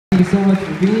you so much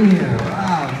for being here.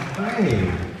 Wow, it's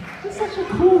great. It's such a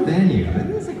cool venue.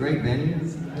 Isn't this a great venue?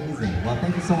 It's amazing. Well,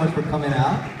 thank you so much for coming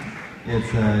out. It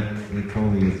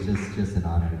totally is just an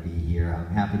honor to be here.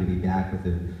 I'm happy to be back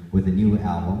with a new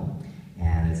album,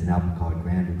 and it's an album called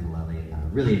Grand Ukulele.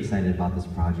 I'm really excited about this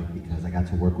project because I got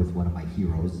to work with one of my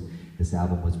heroes. This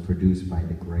album was produced by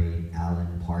the great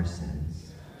Alan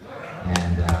Parsons,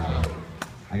 and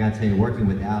I gotta tell you, working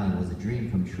with Alan was a dream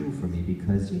come true for me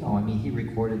because, you know, I mean, he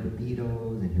recorded the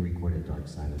Beatles and he recorded Dark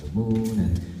Side of the Moon,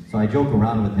 and so I joke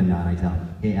around with him now and I tell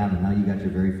him, hey Alan, now you got your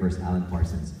very first Alan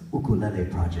Parsons ukulele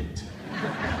project.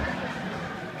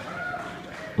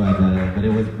 But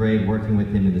it was great working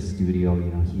with him in the studio. You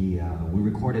know, we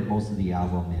recorded most of the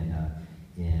album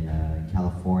in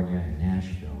California and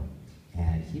Nashville,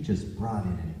 and he just brought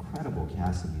in an incredible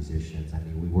cast of musicians. I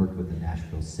mean, we worked with the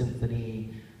Nashville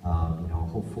Symphony, you know, a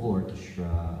whole full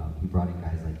orchestra. He brought in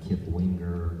guys like Kip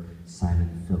Winger,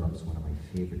 Simon Phillips, one of my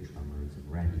favorite drummers, and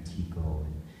Randy Tico,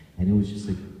 and it was just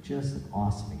an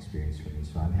awesome experience for me.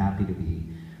 So I'm happy to be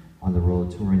on the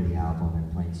road touring the album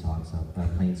and playing songs off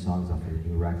of the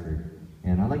new record.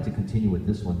 And I'd like to continue with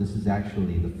this one. This is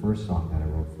actually the first song that I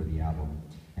wrote for the album,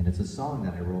 and it's a song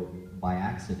that I wrote by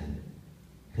accident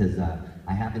because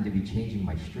I happened to be changing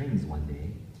my strings one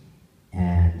day,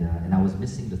 and I was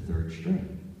missing the third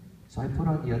string. So I put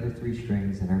on the other 3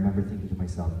 strings, and I remember thinking to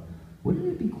myself, wouldn't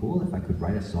it be cool if I could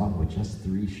write a song with just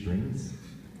 3 strings?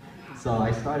 So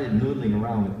I started noodling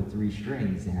around with the 3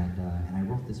 strings, and I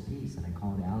wrote this piece, and I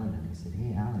called Alan, and I said,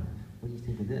 hey Alan, what do you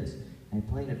think of this? And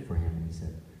I played it for him, and he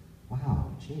said,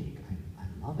 wow, Jake,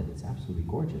 I love it, it's absolutely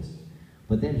gorgeous.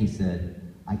 But then he said,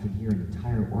 I can hear an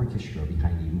entire orchestra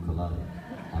behind the ukulele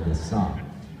on this song.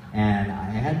 And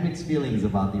I had mixed feelings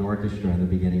about the orchestra in the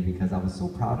beginning because I was so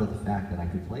proud of the fact that I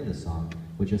could play the song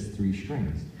with just 3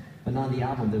 strings. But on the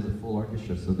album, there's a full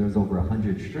orchestra, so there's over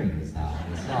 100 strings now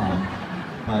in the song.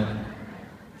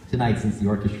 But tonight, since the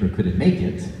orchestra couldn't make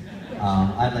it,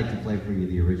 I'd like to play for you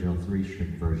the original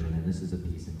 3-string version, and this is a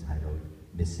piece entitled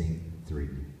Missing 3.